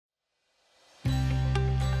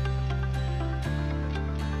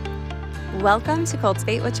Welcome to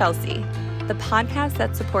Cultivate with Chelsea, the podcast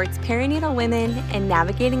that supports perinatal women in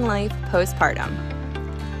navigating life postpartum.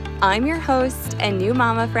 I'm your host and new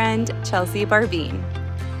mama friend, Chelsea Barbine,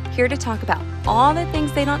 here to talk about all the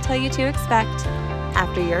things they don't tell you to expect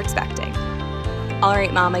after you're expecting. All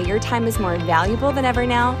right, mama, your time is more valuable than ever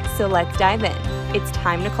now, so let's dive in. It's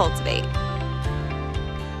time to cultivate.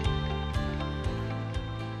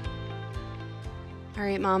 All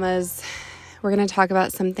right, mamas, we're going to talk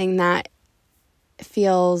about something that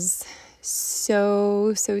feels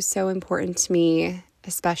so important to me,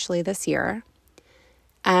 especially this year.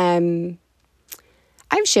 I've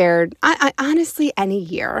shared, I honestly, any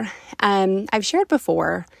year, I've shared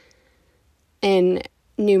before in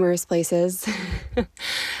numerous places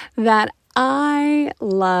that I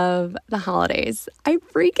love the holidays. I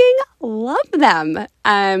freaking love them.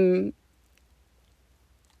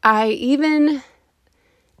 I even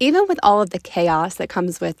with all of the chaos that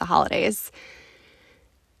comes with the holidays,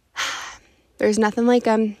 there's nothing like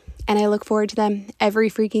them, and I look forward to them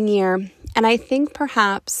every freaking year. And I think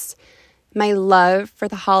perhaps my love for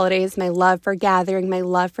the holidays, my love for gathering, my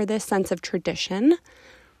love for this sense of tradition,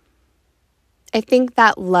 I think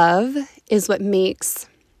that love is what makes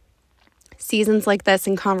seasons like this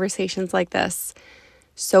and conversations like this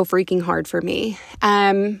so freaking hard for me.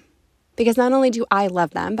 Because not only do I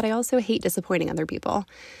love them, but I also hate disappointing other people.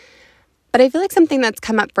 But I feel like something that's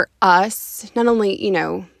come up for us, not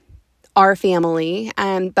only, our family,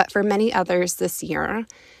 but for many others this year,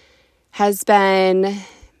 has been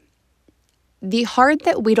the hard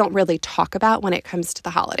that we don't really talk about when it comes to the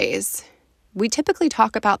holidays. We typically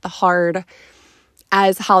talk about the hard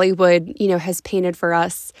as Hollywood, has painted for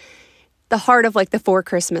us, the heart of like the 4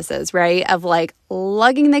 Christmases, right? Of like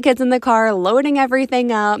lugging the kids in the car, loading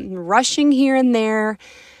everything up, rushing here and there,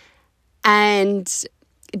 and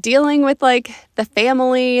dealing with like the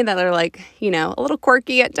family that are like, a little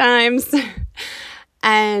quirky at times.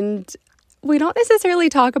 And we don't necessarily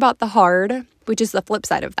talk about the hard, which is the flip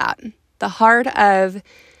side of that. The hard of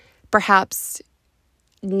perhaps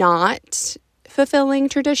not fulfilling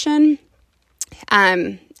tradition.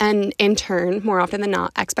 And in turn, more often than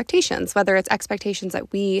not, expectations, whether it's expectations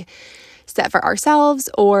that we set for ourselves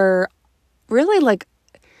or really like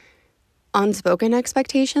unspoken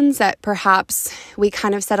expectations that perhaps we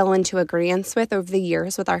kind of settle into agreeance with over the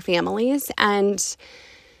years with our families. And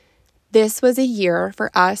this was a year for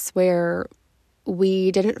us where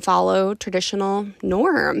we didn't follow traditional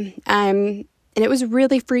norm. And it was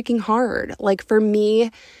really freaking hard. Like for me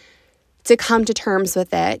to come to terms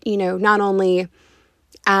with it, not only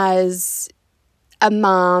as a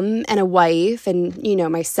mom and a wife and,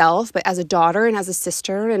 myself, but as a daughter and as a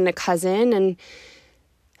sister and a cousin. And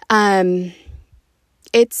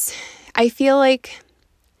I feel like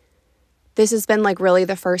this has been like really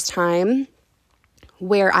the first time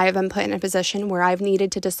where I have been put in a position where I've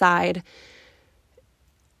needed to decide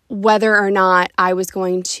whether or not I was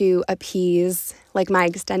going to appease like my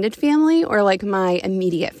extended family or like my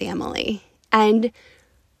immediate family. And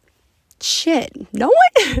shit, no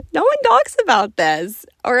one talks about this,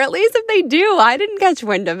 or at least if they do, I didn't catch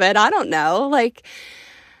wind of it. I don't know. And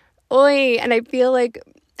I feel like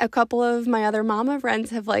a couple of my other mama friends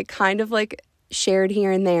have like kind of like shared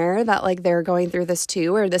here and there that like they're going through this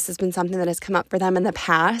too, or this has been something that has come up for them in the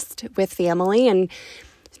past with family and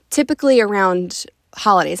typically around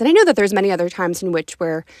holidays. And I know that there's many other times in which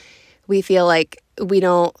where we feel like we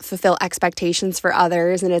don't fulfill expectations for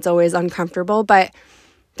others and it's always uncomfortable, but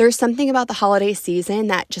there's something about the holiday season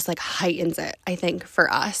that just like heightens it, I think,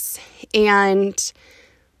 for us. And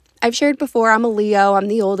I've shared before, I'm a Leo, I'm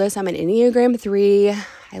the oldest, I'm an Enneagram 3.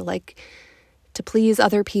 I like to please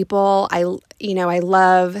other people. I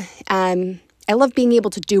love being able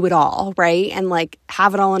to do it all, right? And like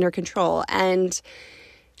have it all under control. And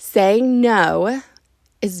saying no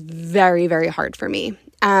is very, very hard for me.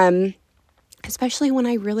 Especially when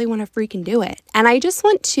I really want to freaking do it. And I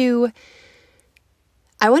want to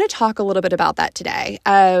talk a little bit about that today.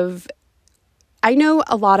 I know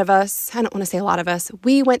a lot of us, I don't want to say a lot of us,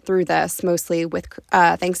 we went through this mostly with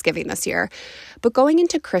Thanksgiving this year. But going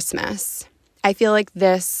into Christmas, I feel like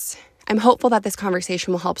I'm hopeful that this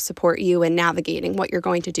conversation will help support you in navigating what you're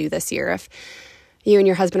going to do this year. If you and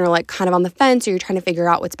your husband are like kind of on the fence or you're trying to figure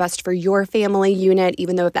out what's best for your family unit,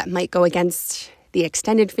 even though that might go against the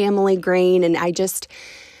extended family grain. And let's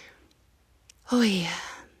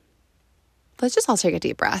just all take a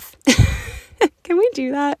deep breath. Can we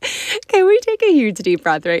do that? Can we take a huge deep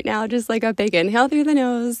breath right now? Just like a big inhale through the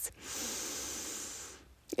nose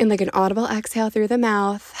and like an audible exhale through the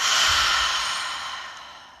mouth.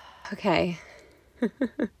 Okay.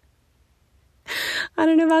 I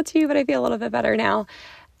don't know about you, but I feel a little bit better now.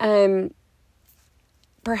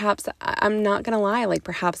 Perhaps, I'm not going to lie, like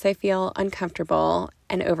perhaps I feel uncomfortable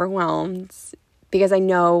and overwhelmed because I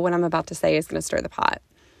know what I'm about to say is going to stir the pot.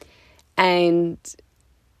 And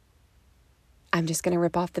I'm just going to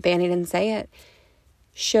rip off the Band-Aid and say it.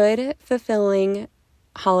 Should fulfilling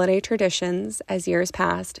holiday traditions as years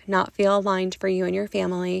past not feel aligned for you and your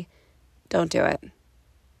family, don't do it.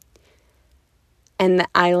 And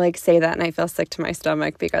I like say that and I feel sick to my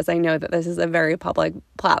stomach because I know that this is a very public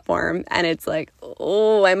platform and it's like,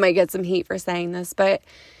 oh, I might get some heat for saying this. But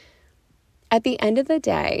at the end of the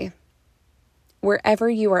day, wherever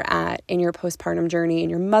you are at in your postpartum journey, in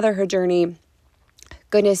your motherhood journey,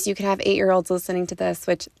 goodness, you could have 8-year-olds listening to this,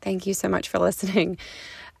 which thank you so much for listening.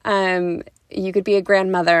 You could be a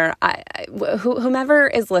grandmother, whomever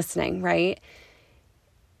is listening, right?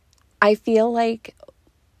 I feel like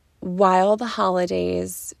while the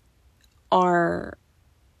holidays are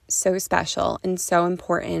so special and so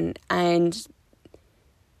important, and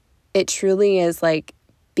it truly is like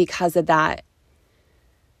because of that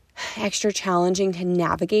extra challenging to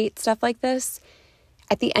navigate stuff like this,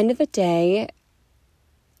 at the end of the day,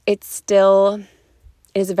 it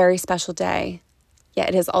is a very special day, yet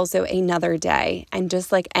it is also another day. And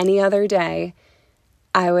just like any other day,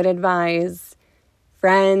 I would advise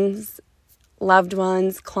friends, loved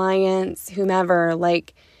ones, clients, whomever,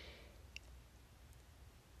 like,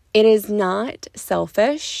 it is not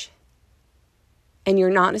selfish, and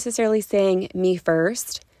you're not necessarily saying me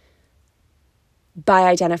first by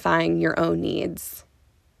identifying your own needs.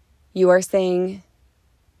 You are saying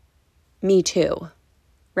me too,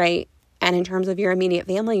 right? And in terms of your immediate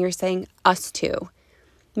family, you're saying us too,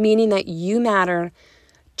 meaning that you matter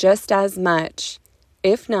just as much,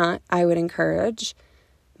 if not, I would encourage,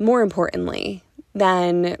 more importantly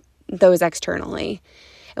than those externally.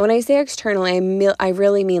 And when I say externally, I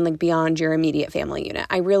really mean like beyond your immediate family unit.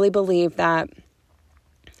 I really believe that,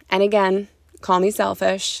 and again, call me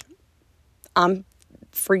selfish. I'm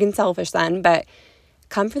freaking selfish then, but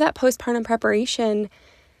come for that postpartum preparation.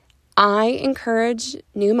 I encourage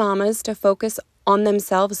new mamas to focus on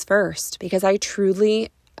themselves first because I truly,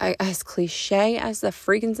 as cliche as the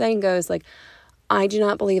freaking saying goes, like, I do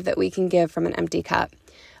not believe that we can give from an empty cup.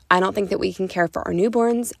 I don't think that we can care for our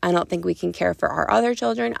newborns. I don't think we can care for our other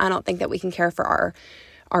children. I don't think that we can care for our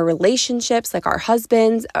relationships, like our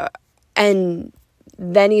husbands, and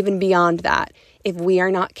then even beyond that, if we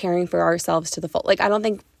are not caring for ourselves to the full. Like, let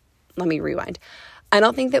me rewind. I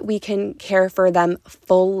don't think that we can care for them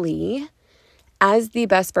fully as the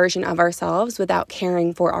best version of ourselves without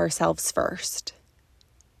caring for ourselves first.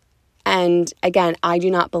 And again, I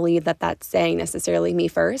do not believe that that's saying necessarily me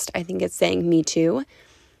first. I think it's saying me too.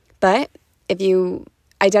 But if you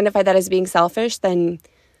identify that as being selfish, then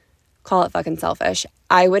call it fucking selfish.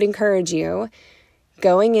 I would encourage you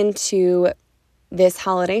going into this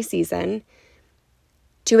holiday season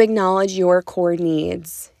to acknowledge your core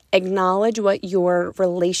needs, acknowledge what your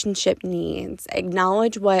relationship needs,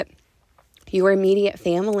 acknowledge what your immediate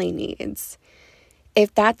family needs.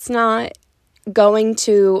 If that's not going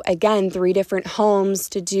to, again, 3 different homes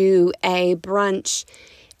to do a brunch,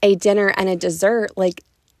 a dinner, and a dessert, like,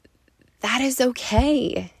 that is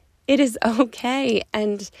okay. It is okay.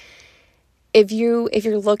 And if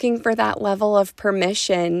you're looking for that level of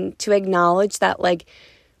permission to acknowledge that, like,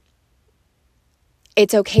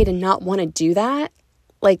 it's okay to not want to do that,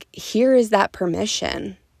 like, here is that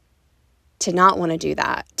permission to not want to do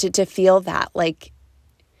that, to feel that, like,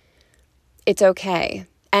 it's okay.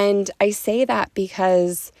 And I say that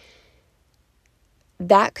because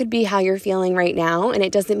that could be how you're feeling right now. And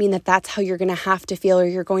it doesn't mean that that's how you're going to have to feel or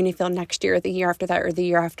you're going to feel next year or the year after that or the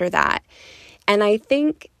year after that. And I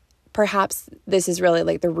think perhaps this is really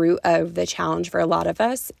like the root of the challenge for a lot of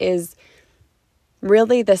us is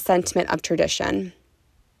really the sentiment of tradition,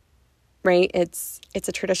 right? It's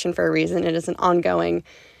a tradition for a reason. It is an ongoing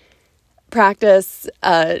practice,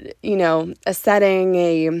 a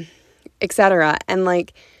setting, etc. And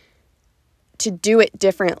like, to do it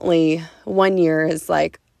differently one year is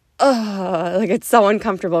like, oh, like it's so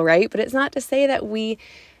uncomfortable, right? But it's not to say that we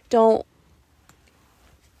don't,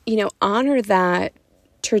 honor that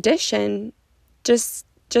tradition just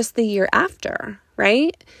the year after,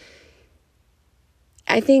 right?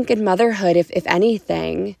 I think in motherhood, if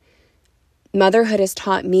anything, motherhood has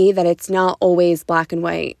taught me that it's not always black and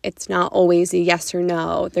white. It's not always a yes or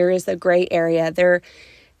no. There is a gray area. There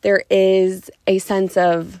is a sense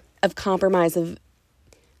of compromise, of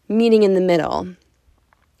meeting in the middle,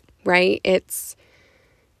 right? It's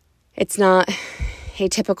not a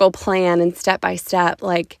typical plan and step by step.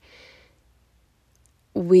 Like,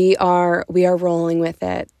 we are rolling with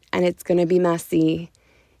it, and it's going to be messy.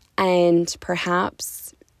 And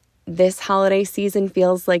perhaps this holiday season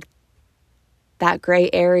feels like that gray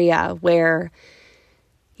area where,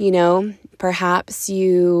 perhaps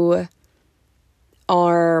you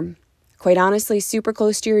are quite honestly super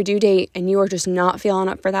close to your due date and you are just not feeling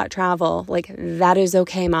up for that travel. Like, that is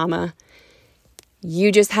okay, mama.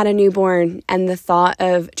 You just had a newborn and the thought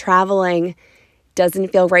of traveling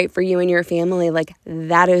doesn't feel right for you and your family. Like,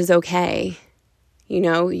 that is okay.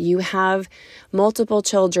 You have multiple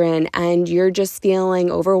children and you're just feeling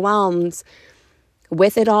overwhelmed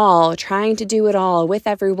with it all, trying to do it all with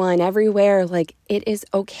everyone, everywhere. Like, it is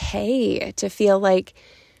okay to feel like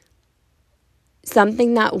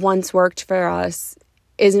something that once worked for us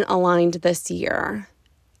isn't aligned this year.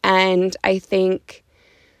 And I think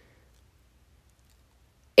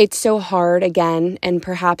it's so hard again, and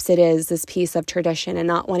perhaps it is this piece of tradition and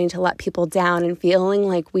not wanting to let people down and feeling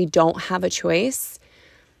like we don't have a choice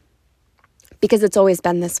because it's always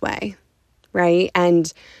been this way, right?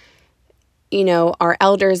 And our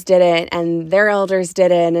elders did it and their elders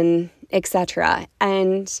did it, and etc.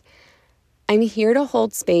 And I'm here to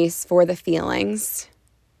hold space for the feelings.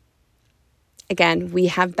 Again, we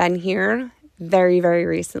have been here very, very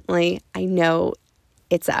recently. I know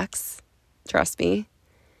it sucks. Trust me.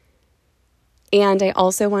 And I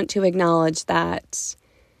also want to acknowledge that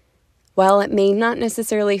while it may not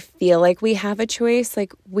necessarily feel like we have a choice,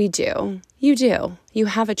 like we do. You do. You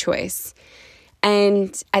have a choice.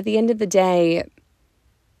 And at the end of the day,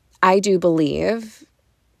 I do believe,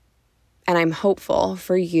 and I'm hopeful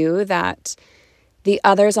for you, that the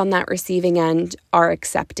others on that receiving end are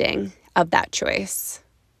accepting of that choice,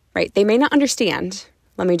 right? They may not understand.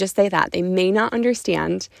 Let me just say that. They may not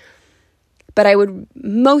understand, but I would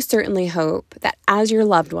most certainly hope that as your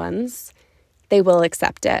loved ones, they will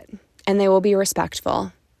accept it and they will be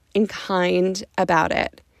respectful and kind about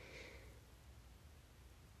it.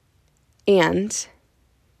 And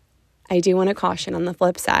I do want to caution on the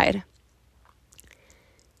flip side.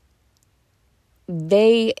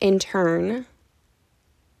 They, in turn,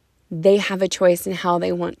 they have a choice in how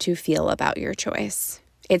they want to feel about your choice.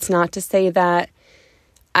 It's not to say that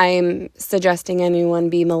I'm suggesting anyone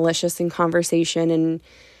be malicious in conversation and,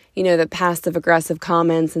 the passive aggressive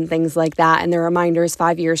comments and things like that. And the reminders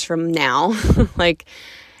 5 years from now, like,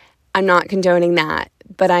 I'm not condoning that,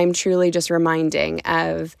 but I'm truly just reminding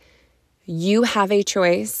of you have a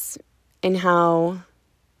choice in how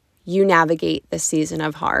you navigate this season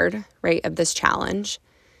of hard, right? Of this challenge,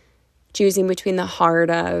 choosing between the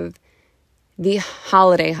hard of the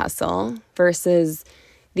holiday hustle versus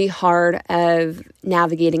the hard of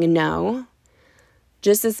navigating a no.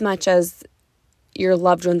 Just as much as your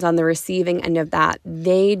loved ones on the receiving end of that,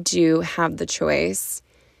 they do have the choice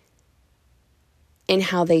in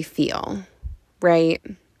how they feel, right?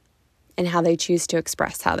 And how they choose to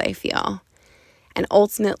express how they feel. And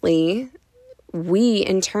ultimately, you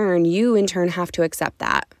in turn have to accept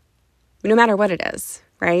that, no matter what it is,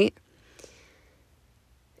 right?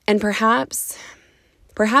 And perhaps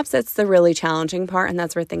that's the really challenging part, and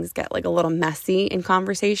that's where things get like a little messy in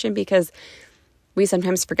conversation, because we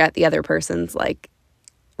sometimes forget the other person's like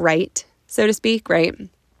right, so to speak, right?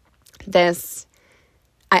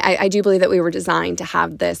 I do believe that we were designed to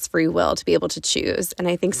have this free will to be able to choose. And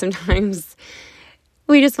I think sometimes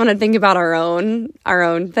we just want to think about our own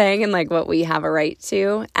thing and like what we have a right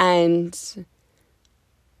to. And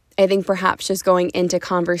I think perhaps just going into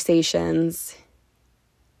conversations,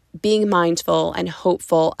 being mindful and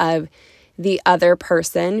hopeful of the other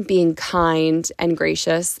person being kind and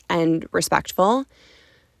gracious and respectful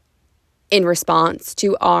in response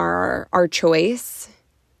to our choice,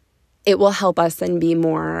 it will help us then be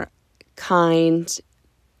more kind,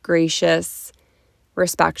 gracious,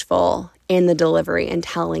 respectful in the delivery and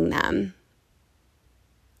telling them.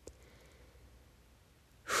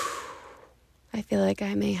 I feel like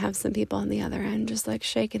I may have some people on the other end just like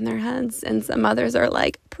shaking their heads, and some others are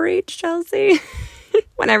like, preach, Chelsea.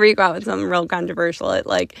 Whenever you go out with something real controversial, it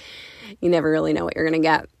like, you never really know what you're going to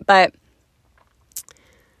get. But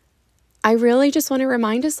I really just want to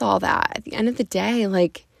remind us all that at the end of the day,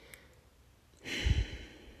 like,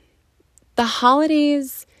 the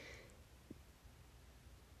holidays,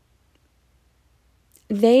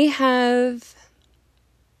 they have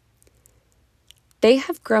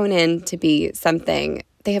grown into be something.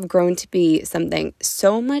 They have grown to be something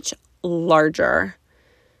so much larger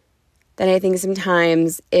than I think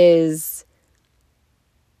sometimes is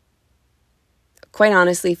quite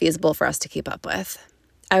honestly feasible for us to keep up with.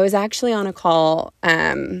 I was actually on a call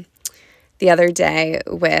the other day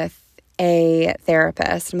with a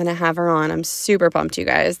therapist. I'm going to have her on. I'm super pumped, you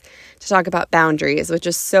guys, to talk about boundaries, which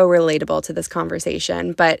is so relatable to this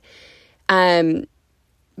conversation. But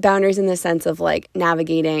boundaries in the sense of like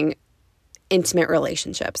navigating intimate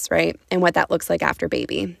relationships, right? And what that looks like after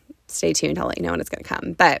baby. Stay tuned. I'll let you know when it's going to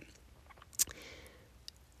come. But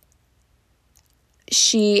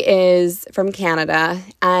she is from Canada,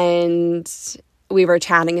 and we were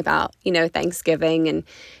chatting about, Thanksgiving, and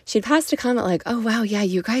she'd passed a comment like, oh, wow, yeah,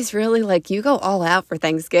 you guys really you go all out for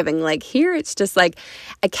Thanksgiving. Like here, it's just like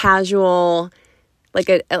a casual, like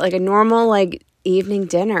a normal, evening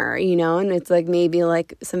dinner, and it's like maybe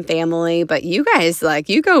like some family, but you guys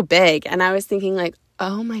you go big. And I was thinking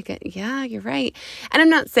oh my God, yeah, you're right. And I'm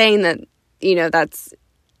not saying that,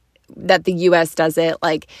 that the US does it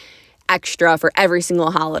extra for every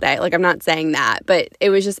single holiday. I'm not saying that, but it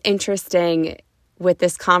was just interesting with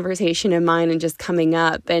this conversation in mind and just coming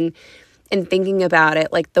up and thinking about it,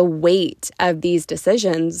 the weight of these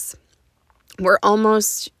decisions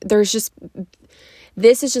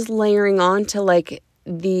this is just layering on to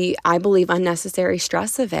the, I believe, unnecessary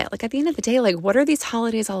stress of it. At the end of the day, what are these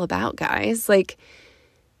holidays all about, guys?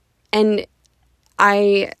 And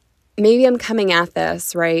maybe I'm coming at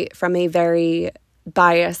this, right, from a very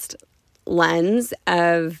biased lens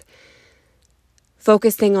of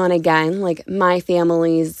focusing on, again, my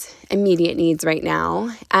family's immediate needs right now.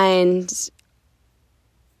 And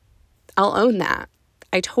I'll own that.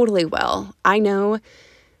 I totally will. I know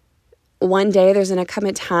one day there's going to come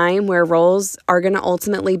a time where roles are going to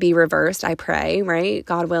ultimately be reversed. I pray, right?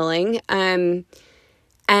 God willing. And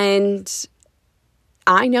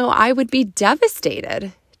I know I would be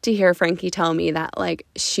devastated to hear Frankie tell me that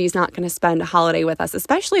she's not going to spend a holiday with us,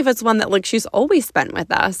 especially if it's one that she's always spent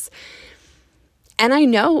with us. And I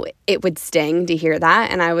know it would sting to hear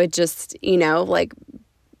that. And I would just,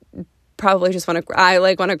 probably just want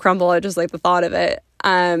to crumble at just the thought of it.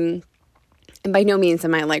 And by no means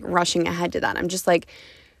am I rushing ahead to that. I'm just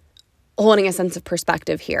holding a sense of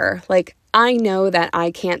perspective here. I know that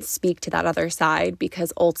I can't speak to that other side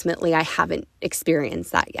because ultimately I haven't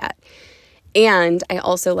experienced that yet. And I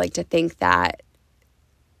also like to think that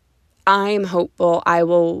I'm hopeful I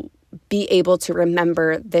will be able to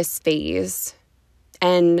remember this phase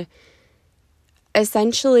and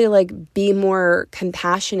essentially be more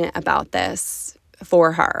compassionate about this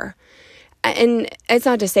for her. And it's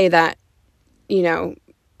not to say that,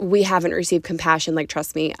 we haven't received compassion.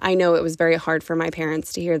 Trust me, I know it was very hard for my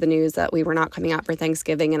parents to hear the news that we were not coming out for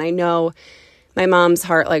Thanksgiving. And I know my mom's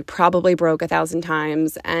heart probably broke 1,000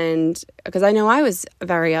 times. And because I know I was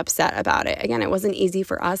very upset about it. Again, it wasn't easy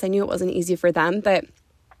for us. I knew it wasn't easy for them, but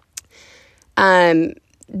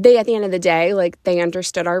they, at the end of the day, they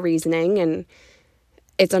understood our reasoning, and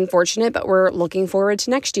it's unfortunate, but we're looking forward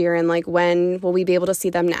to next year and when will we be able to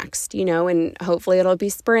see them next, and hopefully it'll be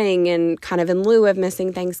spring and kind of in lieu of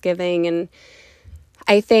missing Thanksgiving. And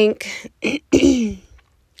I think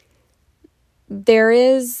there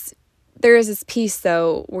is this piece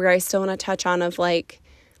though, where I still want to touch on of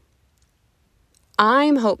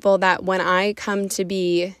I'm hopeful that when I come to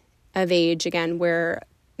be of age again, where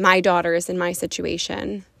my daughter is in my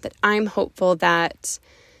situation, that I'm hopeful that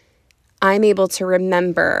I'm able to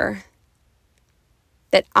remember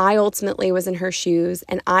that I ultimately was in her shoes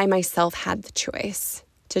and I myself had the choice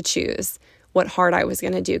to choose what hard I was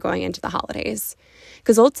going to do going into the holidays.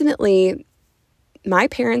 Because ultimately, my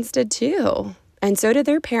parents did too. And so did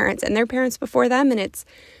their parents and their parents before them. And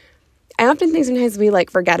I often think sometimes we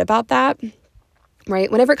forget about that,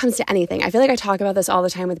 right? Whenever it comes to anything. I feel I talk about this all the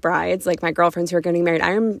time with brides, my girlfriends who are getting married.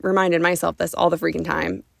 I am reminded myself this all the freaking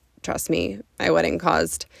time. Trust me, my wedding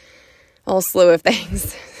caused a whole slew of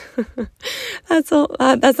things. That's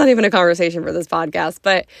not even a conversation for this podcast,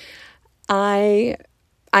 but I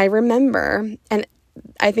remember, and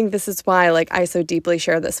I think this is why I so deeply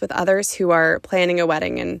share this with others who are planning a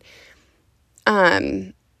wedding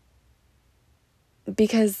and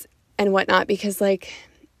because and whatnot, because I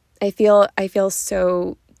feel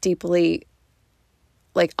so deeply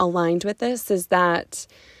aligned with this, is that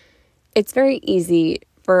it's very easy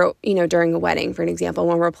for, during a wedding, for an example,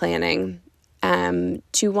 when we're planning,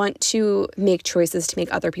 to want to make choices to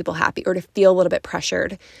make other people happy, or to feel a little bit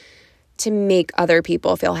pressured to make other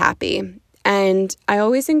people feel happy. And I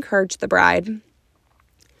always encourage the bride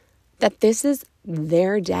that this is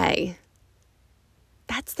their day.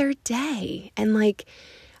 That's their day. And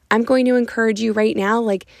I'm going to encourage you right now,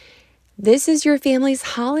 this is your family's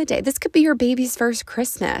holiday. This could be your baby's first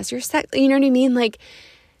Christmas. You know what I mean?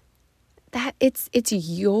 That it's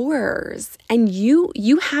yours, and you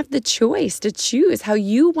have the choice to choose how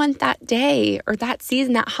you want that day or that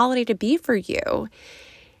season, that holiday to be for you.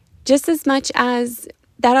 just as much as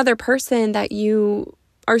that other person that you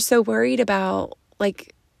are so worried about,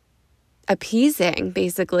 like, appeasing,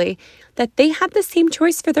 basically, that they had the same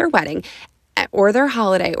choice for their wedding or their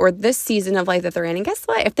holiday or this season of life that they're in. And guess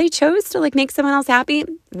what? If they chose to, like, make someone else happy,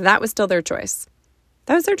 that was still their choice.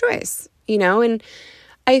 That was their choice, you know? And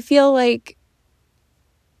I feel like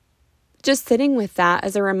just sitting with that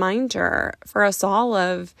as a reminder for us all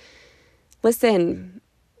of, listen,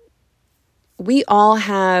 we all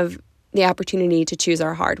have the opportunity to choose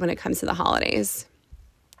our heart when it comes to the holidays.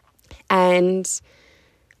 And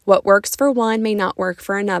what works for one may not work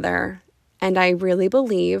for another. And I really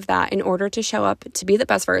believe that in order to show up to be the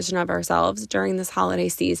best version of ourselves during this holiday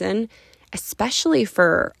season, especially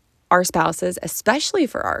for our spouses, especially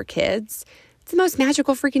for our kids, it's the most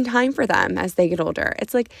magical freaking time for them as they get older.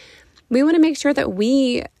 It's like, we want to make sure that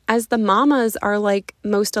we, as the mamas, are like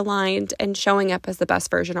most aligned and showing up as the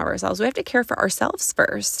best version of ourselves. We have to care for ourselves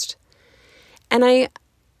first. And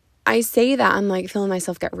I say that, I'm like feeling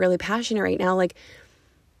myself get really passionate right now. Like,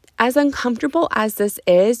 as uncomfortable as this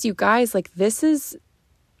is, you guys, like, this is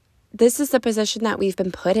the position that we've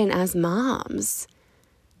been put in as moms,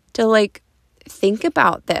 to like think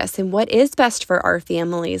about this and what is best for our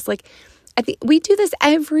families. Like, I think we do this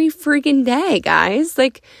every freaking day, guys.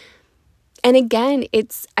 Like, and again,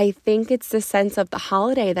 I think it's the sense of the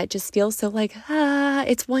holiday that just feels so like,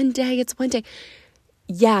 it's one day.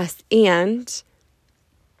 Yes, and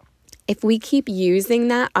if we keep using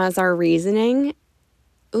that as our reasoning,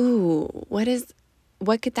 what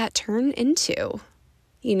could that turn into?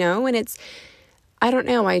 You know, and I don't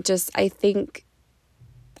know. I think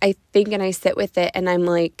and I sit with it and I'm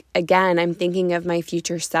like, again, I'm thinking of my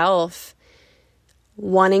future self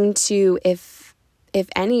wanting to, if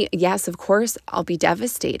any, yes, of course, I'll be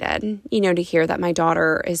devastated, you know, to hear that my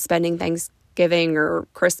daughter is spending Thanksgiving or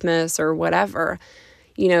Christmas or whatever,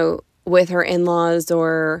 you know, with her in-laws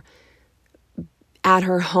or at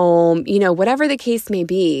her home, you know, whatever the case may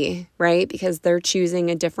be, right? Because they're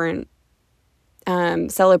choosing a different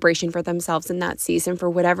celebration for themselves in that season for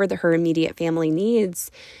whatever her immediate family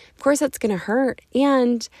needs. Of course, that's going to hurt.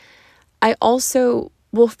 And I also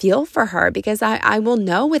will feel for her because I will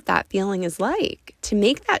know what that feeling is like to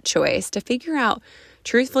make that choice, to figure out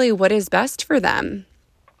truthfully what is best for them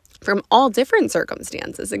from all different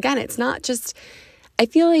circumstances. Again, it's not just, I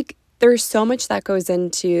feel like there's so much that goes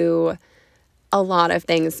into a lot of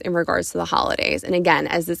things in regards to the holidays. And again,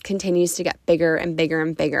 as this continues to get bigger and bigger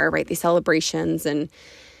and bigger, right? These celebrations and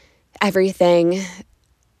everything,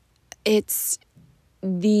 it's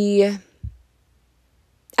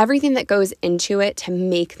everything that goes into it to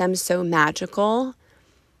make them so magical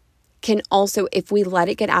can also, if we let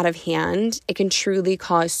it get out of hand, it can truly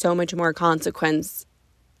cause so much more consequence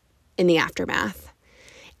in the aftermath.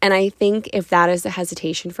 And I think if that is a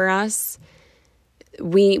hesitation for us,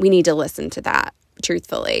 we need to listen to that,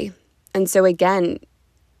 truthfully. And so again,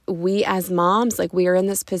 we as moms, like, we are in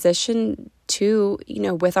this position to, you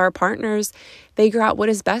know, with our partners, figure out what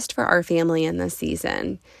is best for our family in this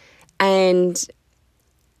season. And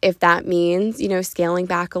if that means, you know, scaling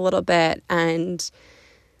back a little bit and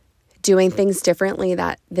doing things differently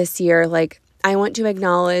that this year, like, I want to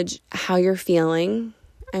acknowledge how you're feeling.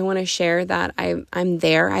 I want to share that I'm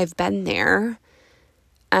there. I've been there.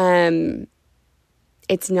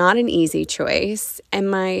 It's not an easy choice.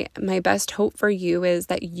 And my best hope for you is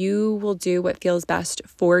that you will do what feels best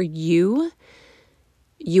for you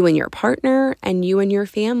and your partner, and you and your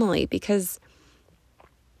family. Because,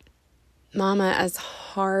 mama, as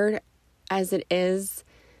hard as it is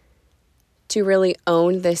to really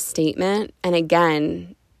own this statement, and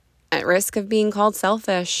again, at risk of being called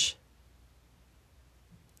selfish,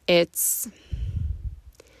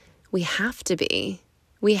 we have to be.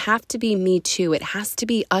 We have to be me too. It has to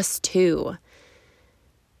be us too.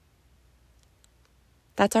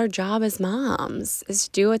 That's our job as moms, is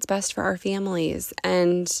to do what's best for our families.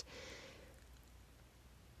 And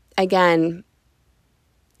again,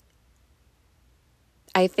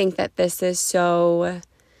 I think that this is so,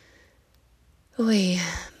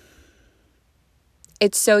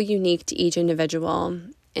 it's so unique to each individual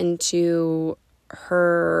and to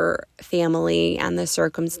her family and the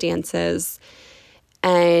circumstances.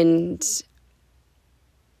 And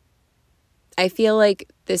I feel like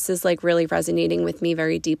this is like really resonating with me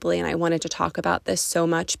very deeply. And I wanted to talk about this so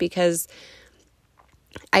much because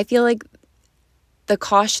I feel like the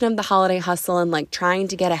caution of the holiday hustle and like trying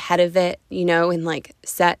to get ahead of it, you know, and like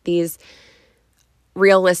set these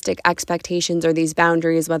realistic expectations or these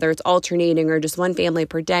boundaries, whether it's alternating or just one family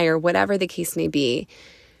per day or whatever the case may be,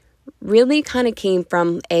 really kind of came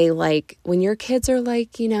from when your kids are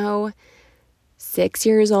like, you know, 6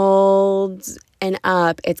 years old and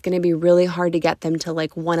up, it's going to be really hard to get them to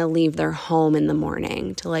like want to leave their home in the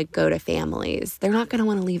morning to like go to families. They're not going to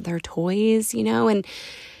want to leave their toys, you know? And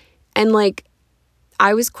like,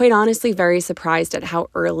 I was quite honestly very surprised at how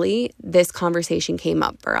early this conversation came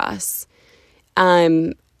up for us,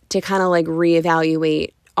 to kind of like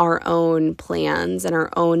reevaluate our own plans and our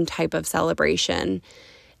own type of celebration.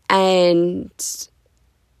 And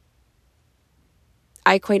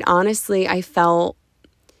I quite honestly, I felt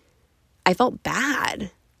bad,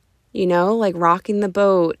 you know, like rocking the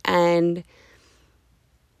boat. And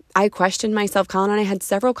I questioned myself. Colin and I had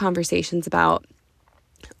several conversations about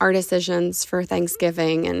our decisions for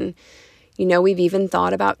Thanksgiving. And, you know, we've even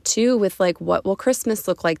thought about too with like, what will Christmas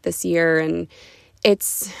look like this year? And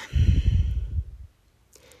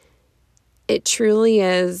it truly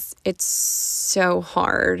is, it's so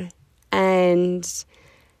hard. And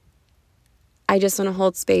I just want to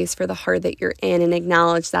hold space for the hard that you're in and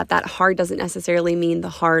acknowledge that hard doesn't necessarily mean the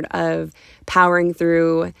hard of powering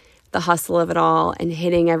through the hustle of it all and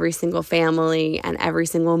hitting every single family and every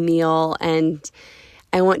single meal. And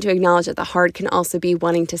I want to acknowledge that the hard can also be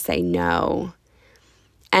wanting to say no,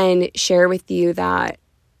 and share with you that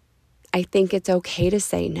I think it's okay to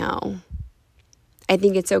say no. I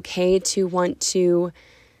think it's okay to want to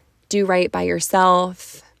do right by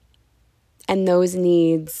yourself and those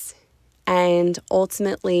needs, and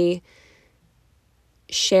ultimately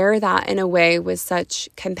share that in a way with such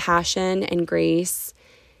compassion and grace.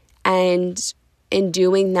 And in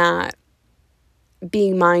doing that,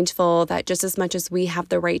 being mindful that just as much as we have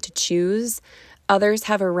the right to choose, others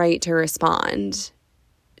have a right to respond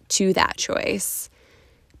to that choice.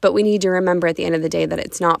 But we need to remember at the end of the day that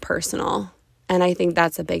it's not personal. And I think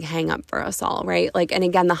that's a big hang up for us all, right? Like, and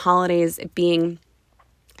again, the holidays being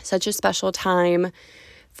such a special time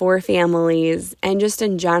for families and just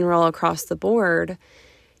in general across the board,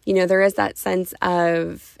 you know, there is that sense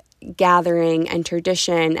of gathering and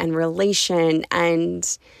tradition and relation,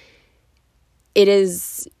 and it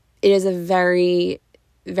is a very,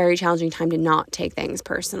 very challenging time to not take things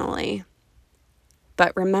personally.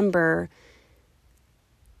 But remember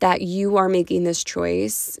that you are making this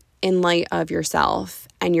choice in light of yourself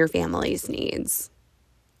and your family's needs,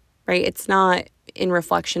 right? It's not in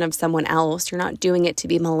reflection of someone else. You're not doing it to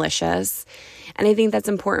be malicious. And I think that's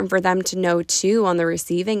important for them to know too on the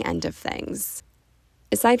receiving end of things.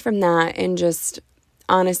 Aside from that, and just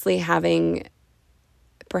honestly having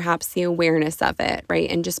perhaps the awareness of it,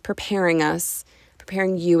 right? And just preparing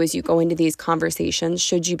you as you go into these conversations,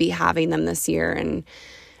 should you be having them this year. And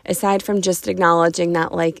aside from just acknowledging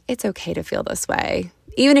that, like, it's okay to feel this way.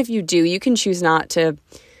 Even if you do, you can choose not to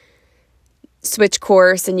switch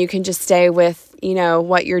course and you can just stay with, you know,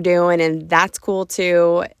 what you're doing, and that's cool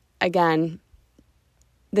too. Again,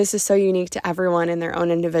 this is so unique to everyone in their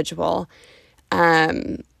own individual.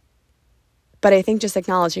 But I think just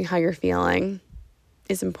acknowledging how you're feeling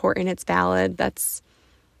is important. It's valid. That's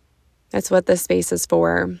what this space is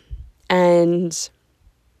for. And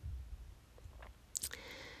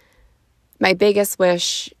my biggest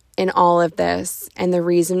wish in all of this, and the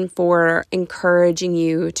reason for encouraging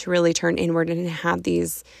you to really turn inward and have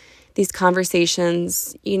these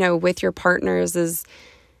conversations, you know, with your partners, is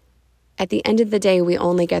at the end of the day, we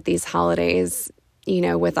only get these holidays, you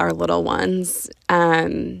know, with our little ones,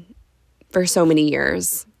 for so many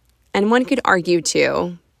years. And one could argue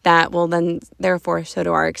too that, well, then therefore so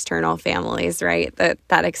do our external families, right?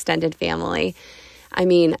 That extended family. I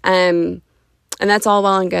mean, and that's all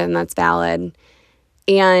well and good, and that's valid.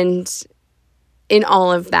 And in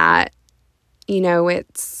all of that, you know,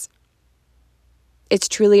 it's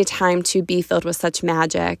truly a time to be filled with such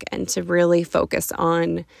magic and to really focus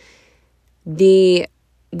on the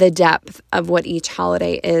depth of what each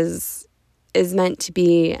holiday is meant to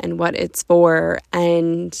be and what it's for.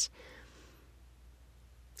 And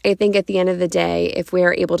I think at the end of the day, if we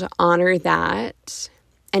are able to honor that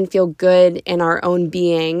and feel good in our own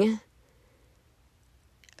being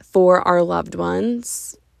for our loved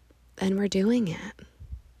ones, then we're doing it.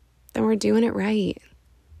 Then we're doing it right.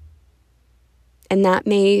 And that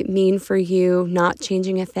may mean for you not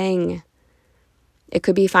changing a thing. It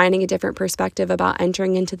could be finding a different perspective about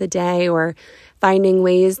entering into the day, or finding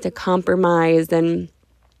ways to compromise and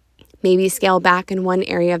maybe scale back in one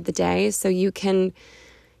area of the day so you can,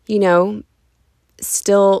 you know,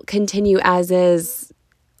 still continue as is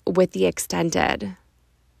with the extended.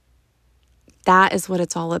 That is what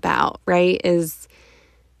it's all about, right? Is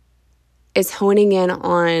honing in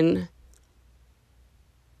on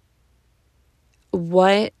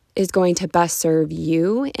what is going to best serve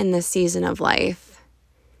you in this season of life,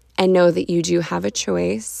 and know that you do have a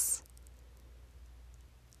choice,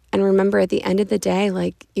 And remember, at the end of the day,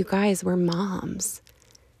 like, you guys, we're moms.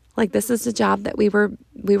 Like, this is the job that we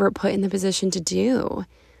were put in the position to do.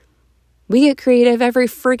 We get creative every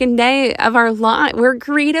freaking day of our life. We're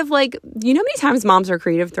creative. Like, you know how many times moms are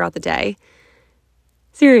creative throughout the day?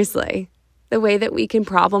 Seriously. The way that we can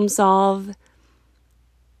problem solve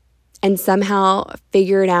and somehow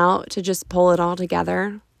figure it out to just pull it all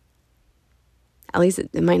together. At least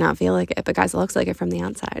it might not feel like it, but guys, it looks like it from the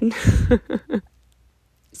outside.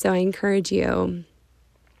 So I encourage you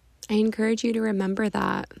to remember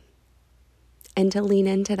that and to lean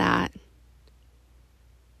into that.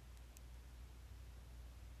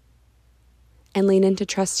 And lean into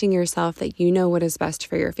trusting yourself that you know what is best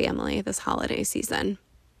for your family this holiday season.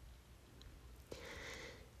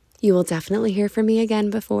 You will definitely hear from me again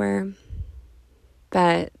before,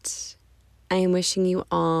 but I am wishing you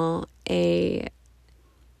all a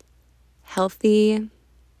healthy,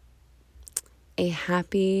 a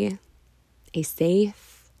happy, a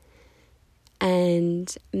safe,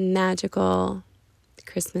 and magical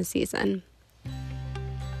Christmas season.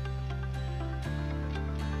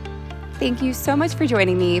 Thank you so much for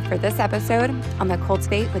joining me for this episode on the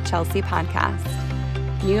Cultivate with Chelsea podcast.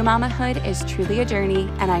 New mamahood is truly a journey,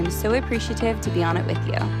 and I'm so appreciative to be on it with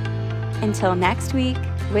you. Until next week,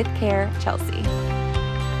 with care, Chelsea.